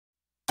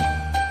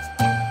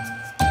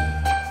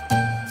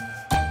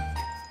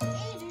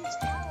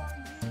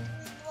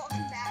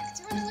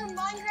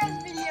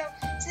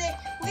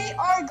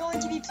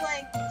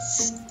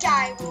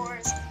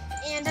Skywars.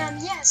 And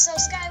yeah, so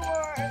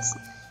Skywars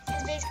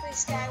is basically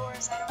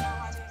Skywars. I don't know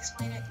how to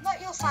explain it, but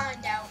you'll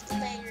find out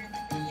later in the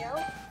video.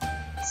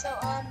 So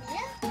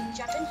yeah,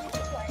 jump in here to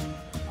play.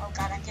 Oh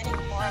god, I'm getting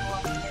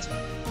horrible ideas.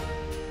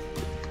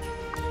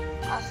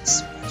 Oh, this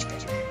is much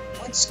better.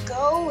 Let's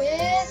go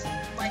with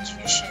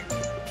Magician.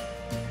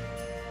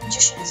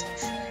 Magician is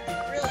actually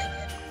really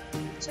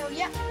good. So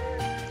yeah,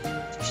 we're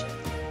Magician.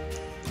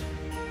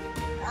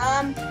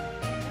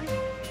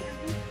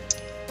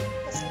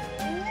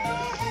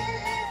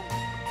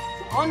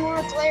 One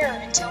more player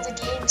until the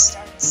game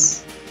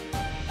starts.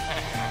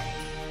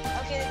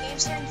 Okay, the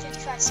game's starting in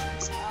 55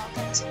 seconds.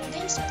 Okay, so the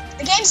game's starting.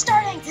 The game's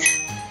starting!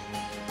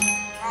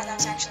 Wow, that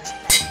was actually so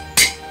bad.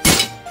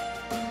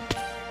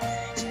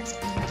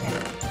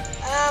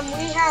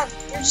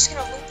 We're just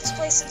gonna loot this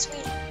place since we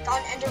got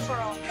an ender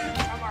pearl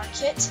from our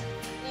kit.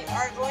 We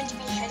are going to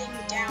be heading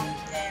down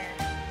there.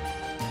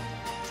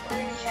 So where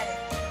are we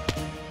heading?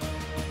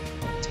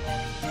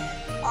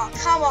 Oh,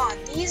 come on,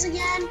 these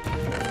again?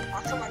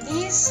 Oh, come on,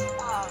 these?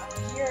 Oh,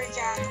 you're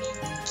gotta be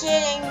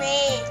kidding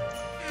me.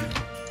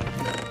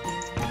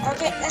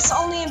 Okay, that's the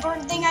only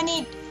important thing I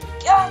need.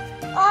 I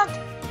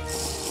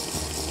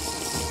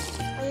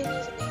didn't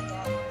even need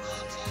that. Oh,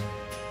 God.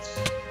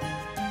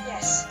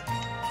 Yes.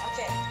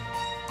 Okay.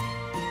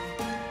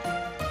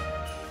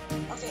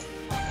 Okay,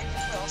 my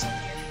ender pearls over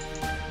here.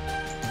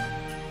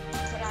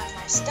 Put on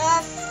my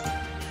stuff.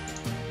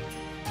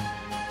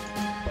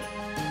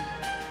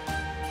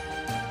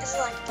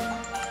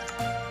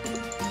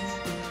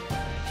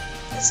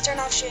 Let's turn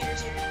off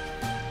shaders here.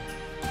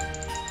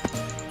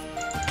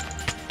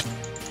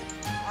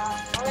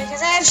 Only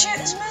because I have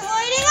smooth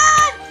lighting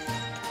on!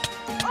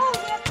 Oh,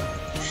 yep.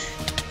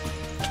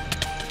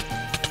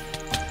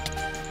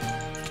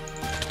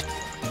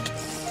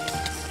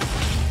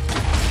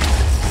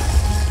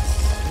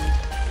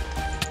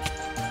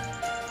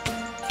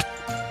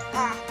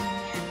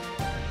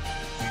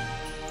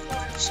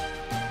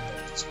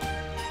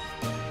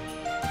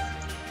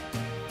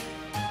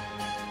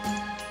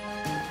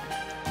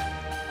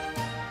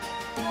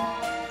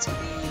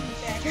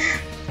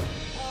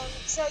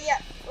 So yeah,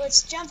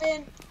 let's jump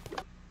in.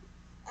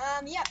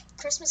 Yeah,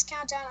 Christmas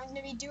countdown. I'm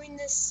gonna be doing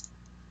this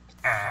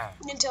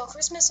until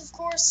Christmas, of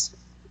course.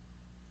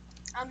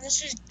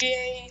 This is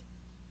day.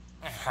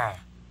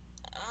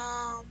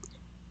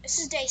 This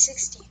is day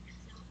 16.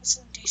 No, this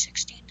is day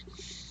 16.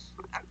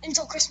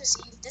 Until Christmas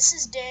Eve. This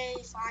is day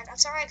 5. I'm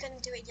sorry I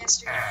couldn't do it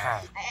yesterday.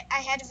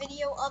 I had a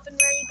video up and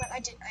ready, but I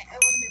would have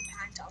been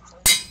packed to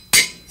upload.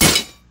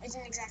 I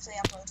didn't exactly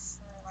upload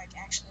for like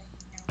actually,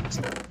 you know.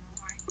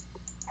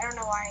 I don't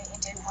know why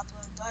it didn't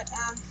upload, but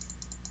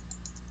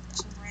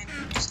some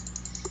random reason.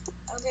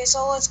 Okay,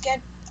 so let's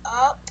get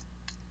up,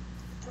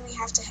 and we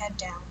have to head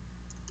down.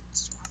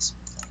 Let's turn off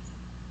smooth lighting.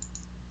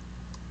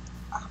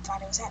 Oh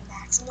god, it was at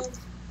maximum.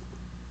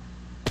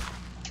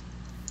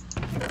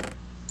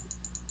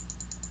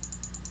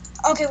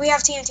 Okay, we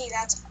have TNT.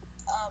 That's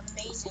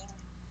amazing.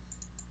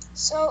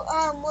 So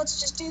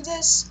let's just do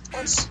this.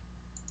 Let's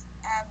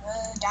have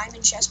a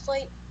diamond chest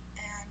plate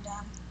and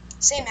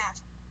same map.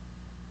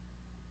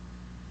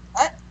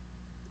 What?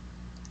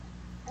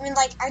 I mean,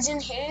 like, I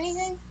didn't hit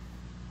anything?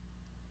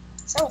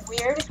 So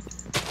weird.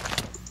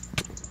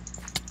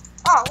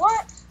 Oh,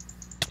 what?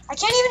 I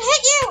can't even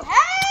hit you!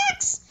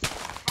 Hacks!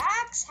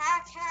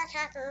 Hacks,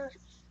 hacker.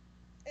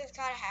 We've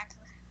got a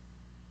hacker.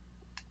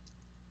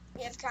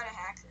 We have caught a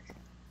hacker.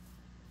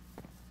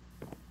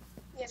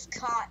 We have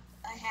caught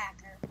a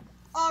hacker.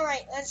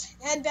 Alright, let's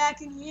head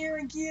back in here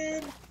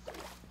again.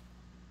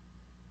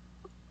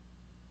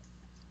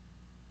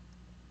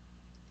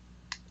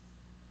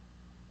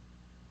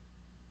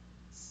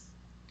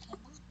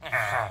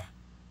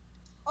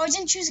 Oh, I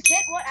didn't choose a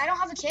kit? What? I don't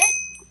have a kit?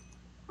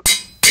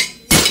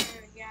 You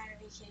gotta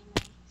be kidding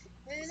me.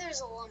 Maybe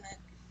there's a limit.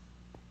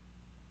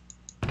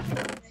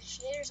 The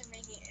shaders are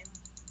making it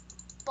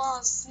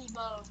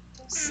impossible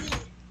to see.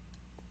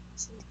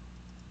 Some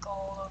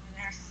gold over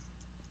there.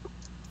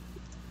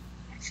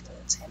 Actually,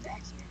 let's head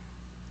back here.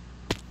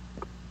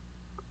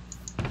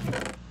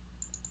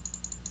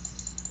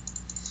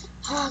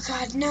 Oh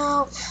god,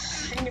 no.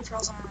 Ender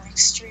pearls are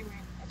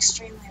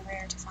extremely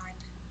rare to find.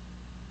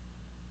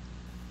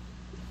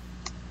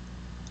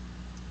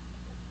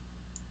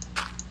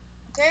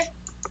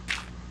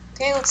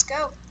 Okay, let's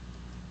go.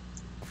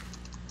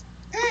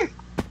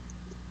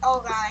 Oh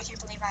god, I can't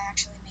believe I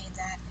actually made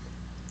that.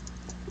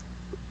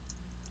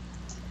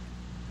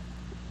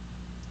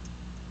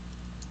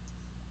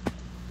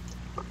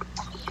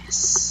 Oh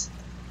yes.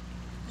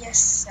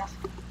 Yes.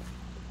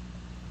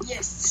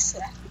 Yes.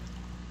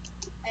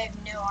 I have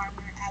no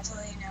armor,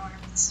 absolutely no armor.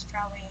 This is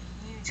probably a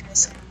huge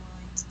risk I'm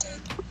willing to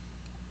take.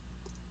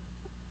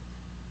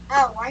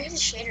 Oh, why are the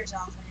shaders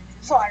off when I'm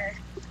in water?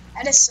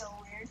 That is so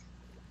weird.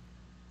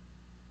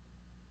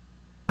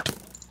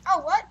 Oh,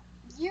 what?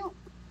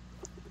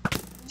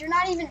 You're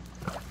not even...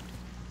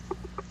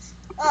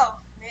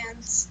 Oh,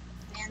 mans.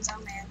 Mans, oh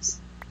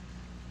mans.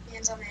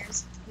 Mans, oh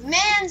mans.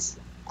 Mans!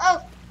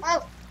 Oh!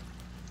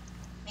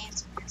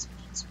 Mans.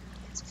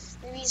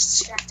 Maybe he's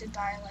distracted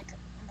by like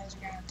another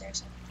guy up there.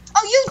 So.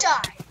 Oh, you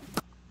die!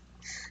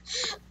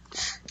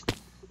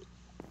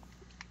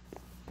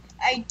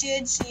 I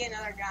did see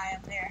another guy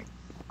up there.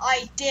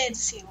 I did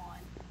see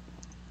one.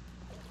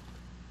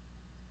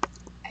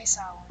 I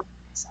saw one.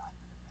 I saw another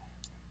guy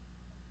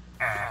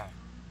up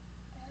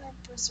there.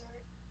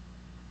 Berserk.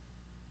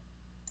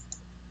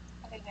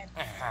 Okay, good.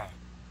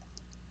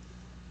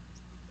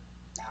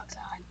 Oh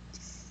god.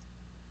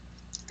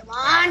 Come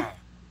on!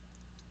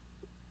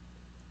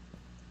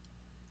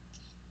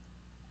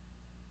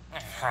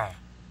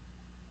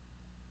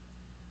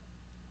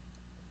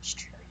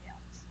 Just hurry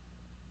up.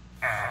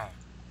 I'm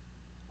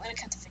gonna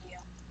cut the video.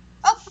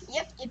 Oh,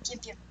 yep.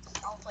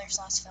 All player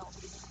slots filled.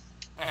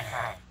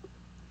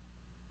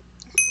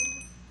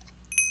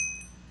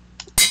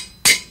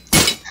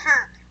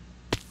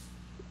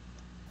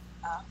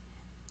 Oh,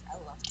 I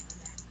love doing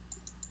that.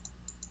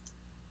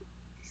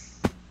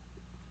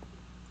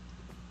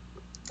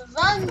 The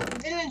one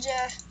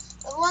villager,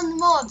 the one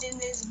mod in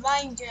this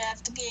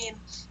Minecraft game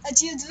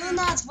that you do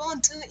not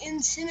want to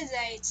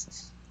intimidate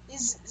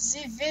is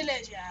the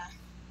villager.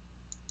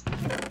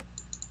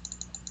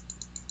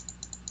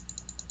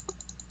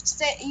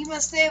 You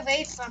must stay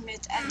away from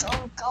it at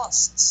all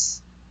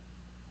costs.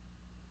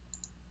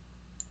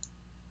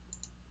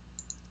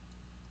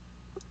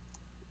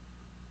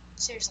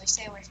 Seriously,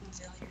 stay away from the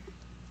villager.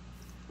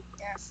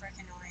 They're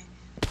freaking annoying.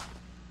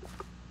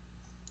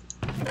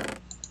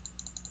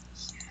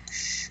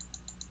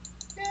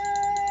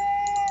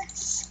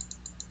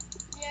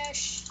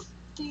 Yes,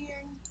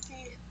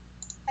 TNT.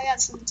 I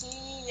got some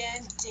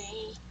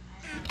TNT.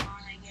 I don't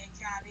want to get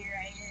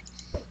copyrighted.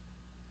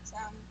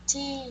 Some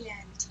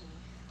TNT.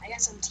 I got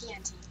some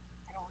TNT.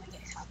 I don't want to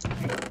get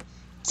copyrighted.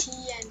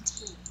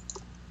 TNT.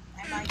 I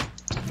might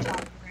get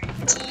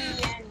copyrighted.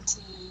 TNT.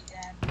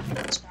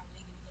 That's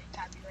probably going to get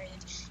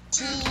copyrighted.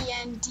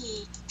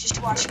 TNT.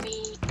 Just watch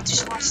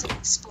them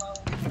explode.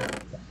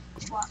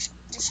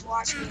 Just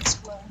watch me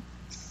explode.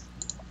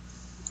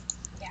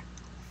 Yeah.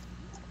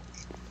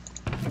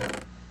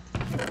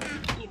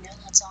 You know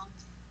that song.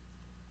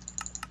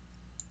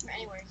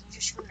 Anyway, you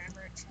just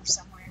remember it from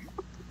somewhere.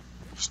 You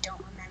just don't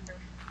remember.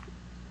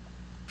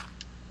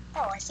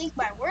 Oh, I think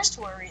my worst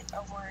worries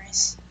are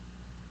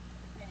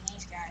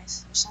these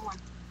guys. There's someone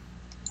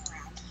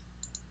coming around.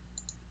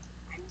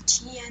 I'm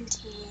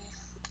TNT.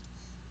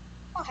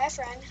 Oh, hi,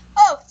 friend.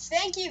 Oh,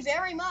 thank you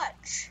very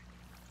much.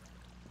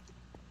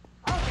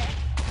 Okay.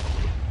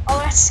 Oh,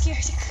 that scared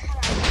the crap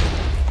out of me.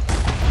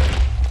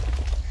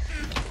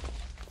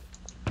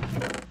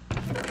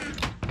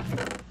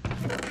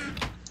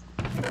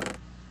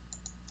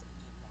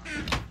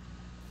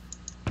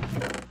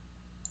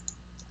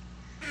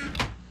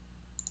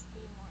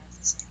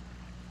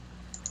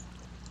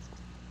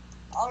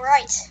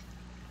 Alright.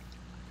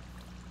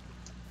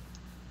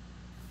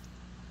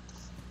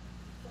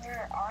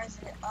 Where are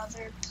the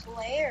other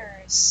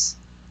players?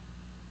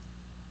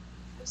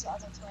 Who's the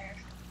other player?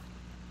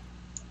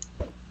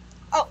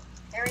 Oh,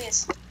 there he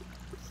is.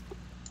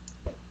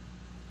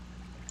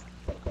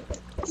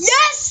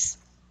 Yes!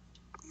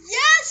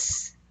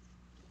 Yes!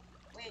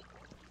 Wait,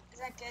 is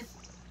that good?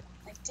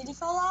 Like, did he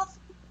fall off?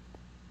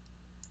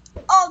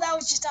 Oh, that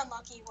was just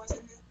unlucky,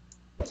 wasn't it?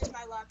 Just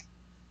my luck.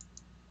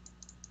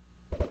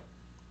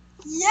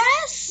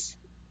 Yes!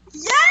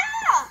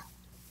 Yeah!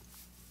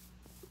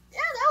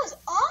 Yeah, that was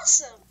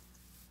awesome.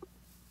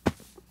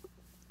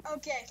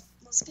 Okay,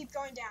 let's keep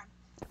going down.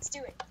 Let's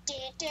do it.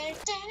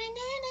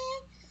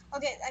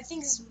 Okay, I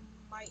think this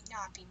might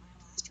not be my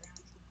last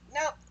round.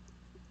 Nope.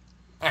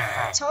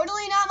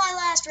 Totally not my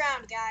last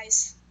round,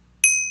 guys.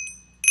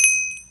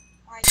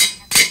 I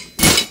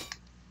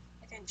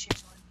couldn't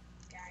choose one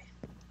guy.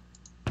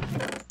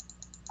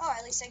 Oh,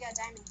 at least I got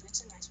diamond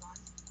boots in my spawn.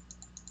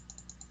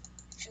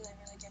 Actually, a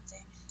really good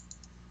thing.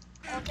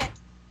 Okay.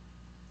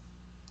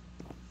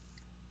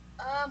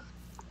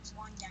 There's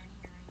one down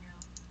here, I know.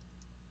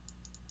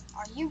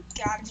 Oh, you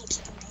gotta be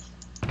kidding me.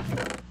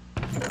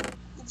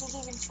 You think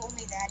you can fool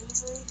me that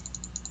easily?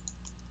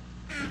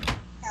 Oh,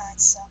 that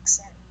sucks.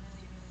 That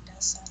really, really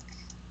does suck.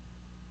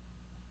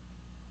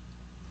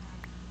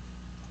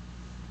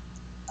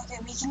 Okay,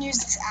 we can use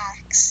this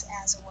axe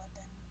as a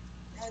weapon.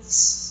 No,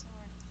 this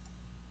sword.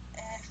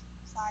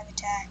 5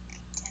 attack,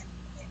 10.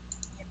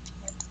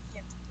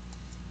 Yep.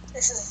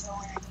 This is the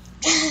one I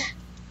need.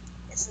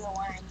 This is the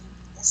one I need.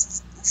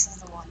 This is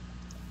the one.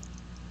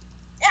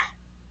 Yeah!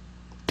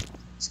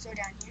 Let's go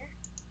down here.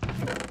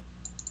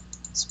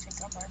 Let's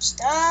pick up our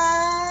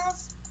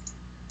stuff.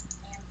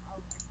 And we're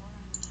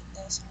gonna need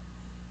this.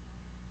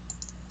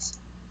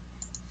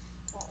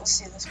 Well, let's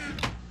do this one.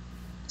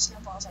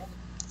 Snowballs are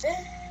the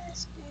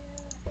best,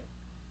 dude.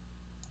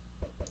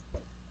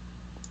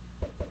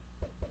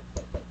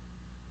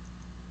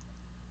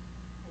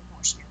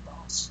 More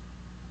snowballs.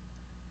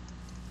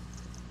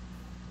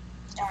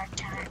 Dark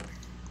time.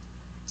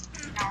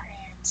 In our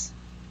hands.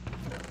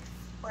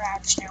 We're out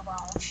of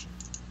snowballs.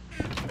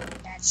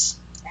 That's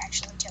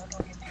actually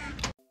totally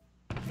bad.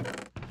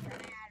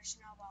 Running out of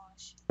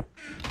snowballs.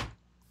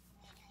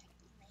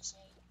 You may say,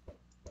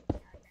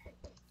 not bad.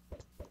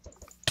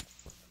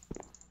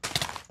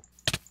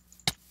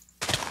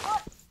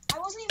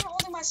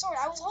 sword.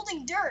 I was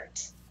holding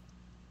dirt.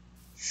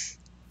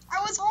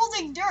 I was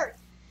holding dirt.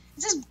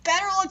 It says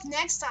better luck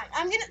next time.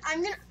 I'm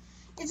gonna.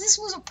 If this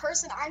was a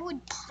person, I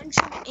would punch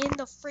him in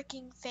the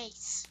freaking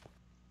face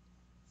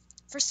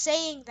for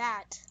saying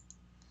that.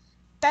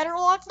 Better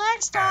luck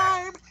next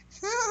time.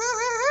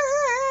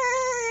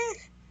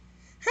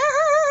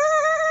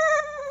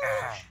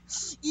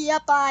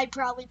 Yep, I'd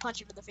probably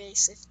punch him in the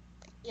face.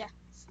 Yeah.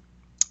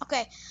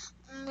 Okay,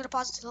 I'm gonna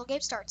pause it until the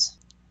game starts.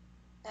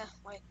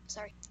 Wait,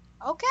 sorry.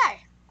 Okay.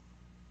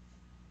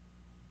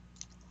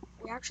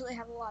 We actually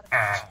have a lot of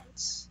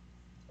options.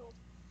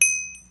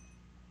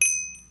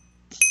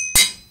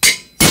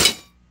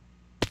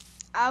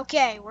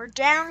 Okay, we're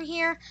down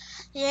here.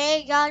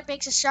 TheAAAGod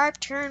makes a sharp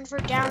turn for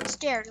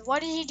downstairs.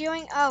 What is he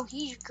doing? Oh,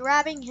 he's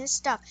grabbing his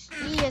stuff.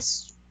 He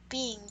is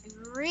being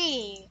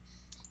greedy.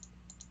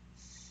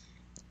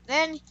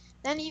 Then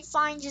he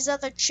finds his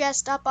other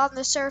chest up on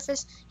the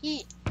surface.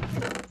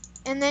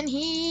 And then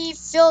he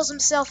fills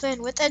himself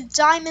in with a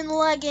diamond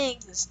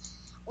leggings.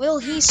 Will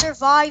he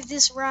survive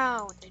this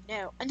round?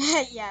 No.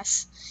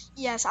 Yes.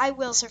 Yes, I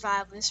will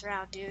survive this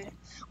round, dude.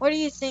 What are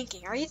you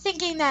thinking? Are you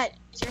thinking that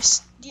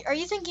are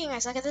you thinking I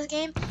suck at this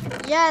game?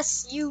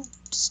 Yes, you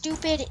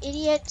stupid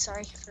idiot.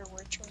 Sorry for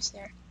word choice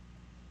there.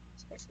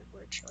 I didn't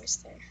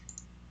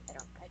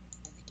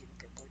really do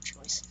a good word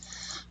choice.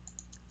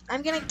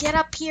 I'm gonna get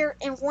up here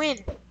and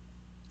win.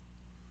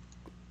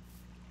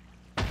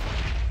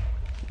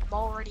 I'm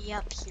already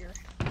up here.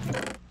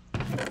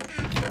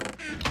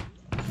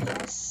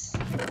 Yes.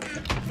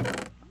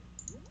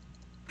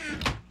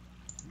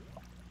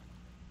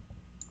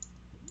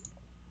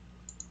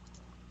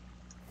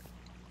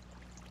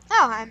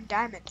 Oh, I'm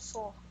diamond,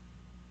 full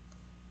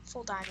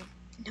diamond,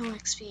 no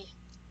XP.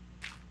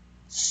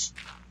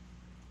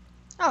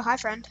 Oh, hi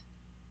friend.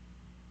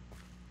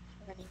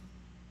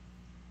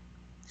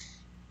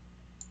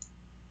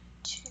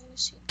 Two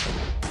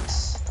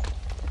seconds.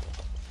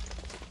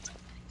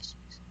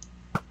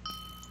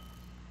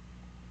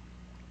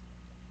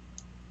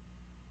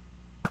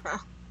 Huh.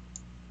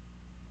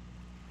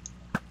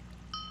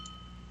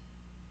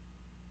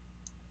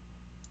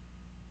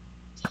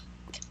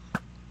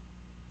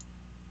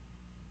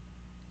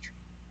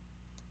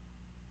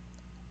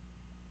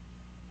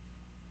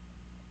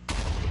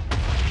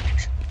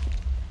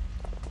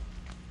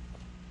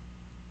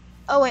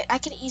 Oh wait, I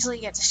can easily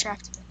get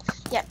distracted.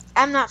 Yep,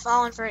 I'm not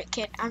falling for it,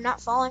 kid. I'm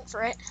not falling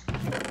for it.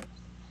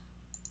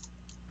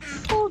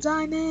 Full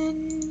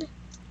diamond.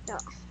 No.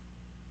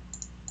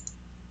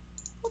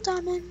 Full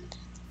diamond.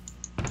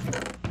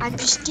 I'm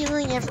just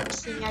stealing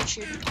everything I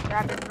should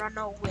grab and run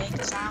away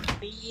because I'm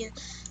being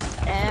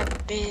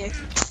epic.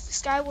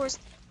 Skywars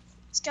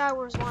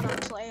wanna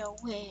play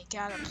away.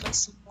 Gotta play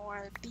some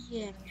more.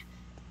 Being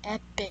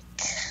epic.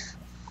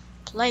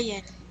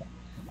 Playing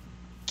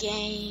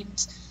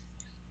games.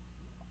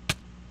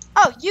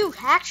 Oh, you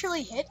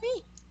actually hit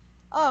me?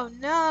 Oh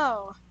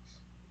no.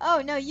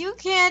 Oh no, you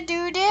can't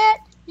do that.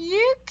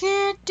 You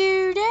can't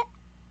do that.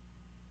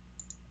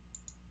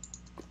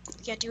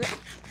 You can't do it.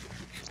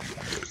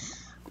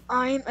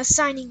 I'm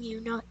assigning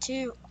you not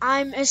to.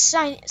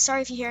 Sorry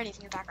if you hear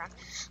anything in the background.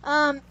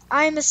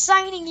 I'm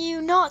assigning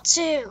you not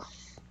to.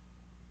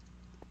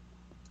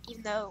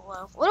 Even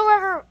though,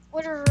 whatever.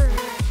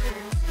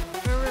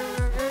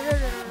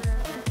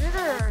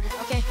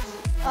 Okay.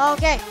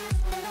 Okay.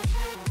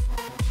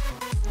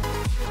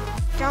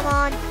 Come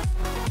on.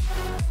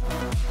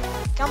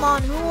 Come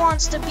on, who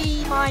wants to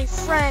be my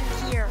friend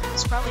here?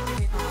 It's probably gonna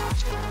be my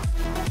last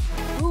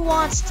one. Who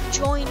wants to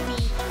join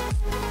me?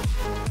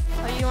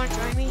 Oh, you want to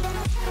join me?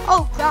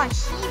 Oh god,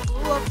 he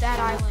blew up that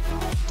island.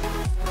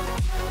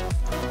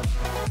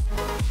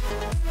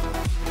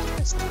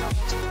 Just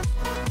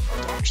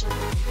actually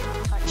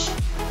touch.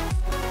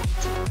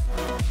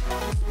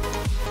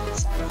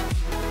 Sorry.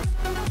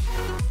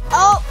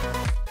 Oh!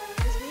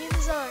 It's me and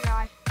this other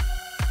guy.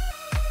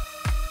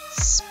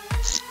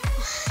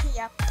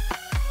 Yep.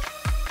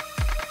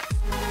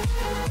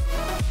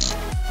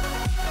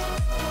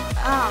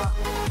 Oh.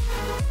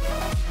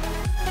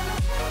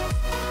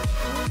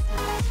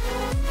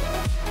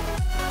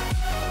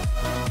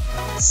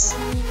 It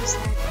seems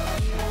that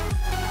you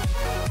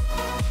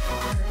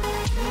are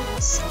doing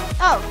something.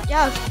 Oh,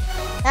 yeah.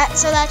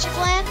 So that's your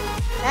plan?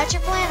 That's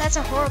your plan? That's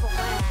a horrible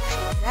plan,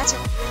 actually. That's a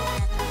really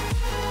bad plan.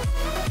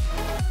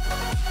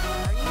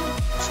 Are you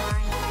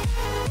trying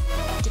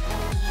to be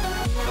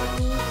on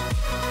me?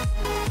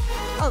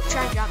 Oh,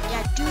 try and jump.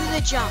 Yeah, do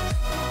the jump.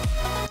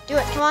 Do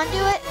it. Come on,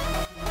 do it.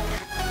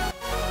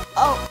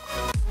 Oh.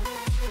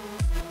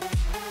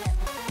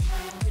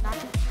 You're not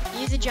gonna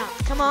do the jump.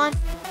 Come on.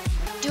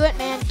 Do it,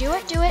 man. Do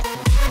it. Do it.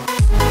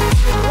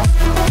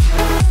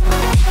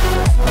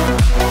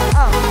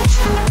 Oh.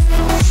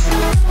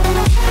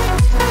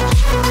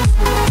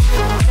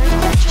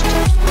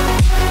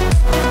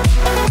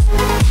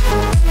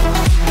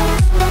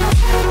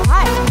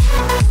 Hi.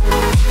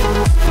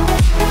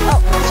 Oh,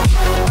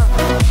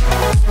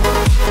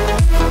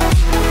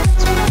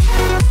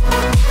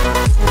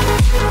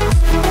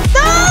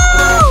 no!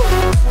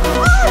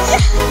 Oh,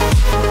 yeah!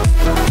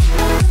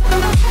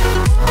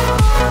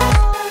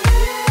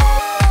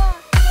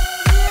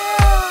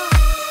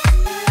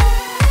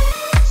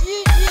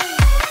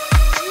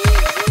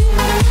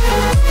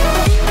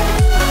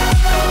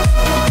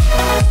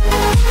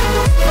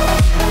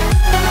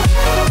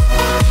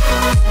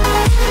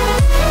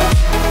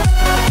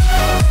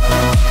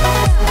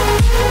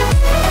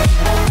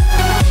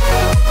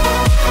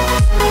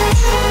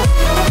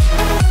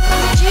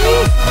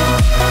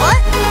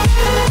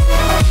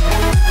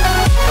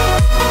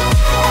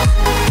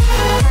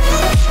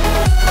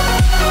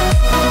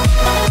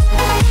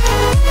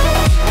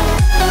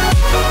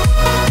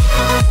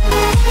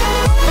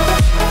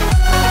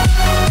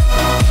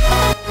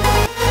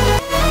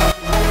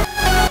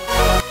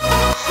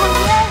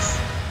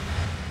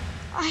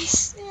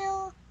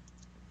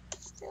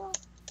 Still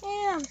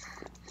am.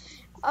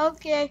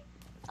 Okay.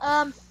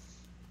 That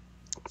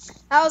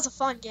was a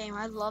fun game.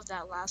 I love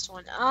that last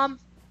one.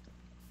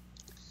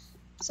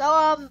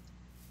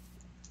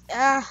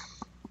 Yeah.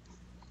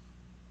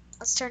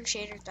 Let's turn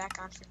shaders back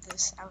on for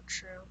this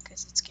outro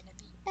because it's gonna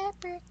be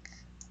epic.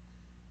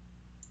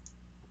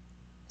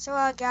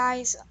 So,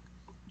 guys,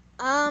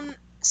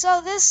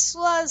 so this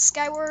was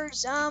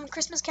Skywars,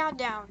 Christmas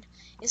countdown.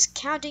 Is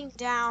counting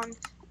down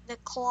the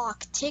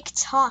clock.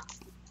 Tick-tock,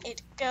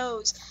 it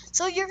goes.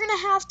 So you're gonna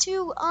have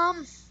to, how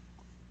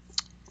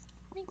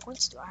many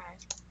points do I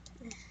have?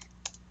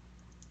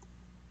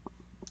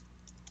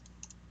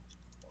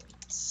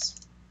 Points.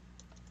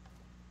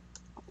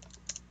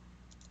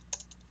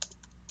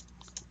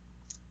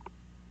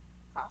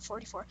 Oh,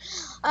 44.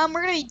 We're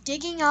gonna be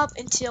digging up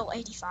until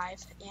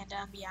 85, and,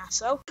 yeah,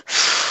 so.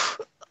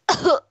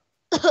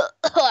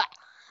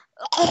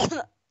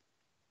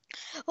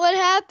 What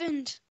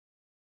happened?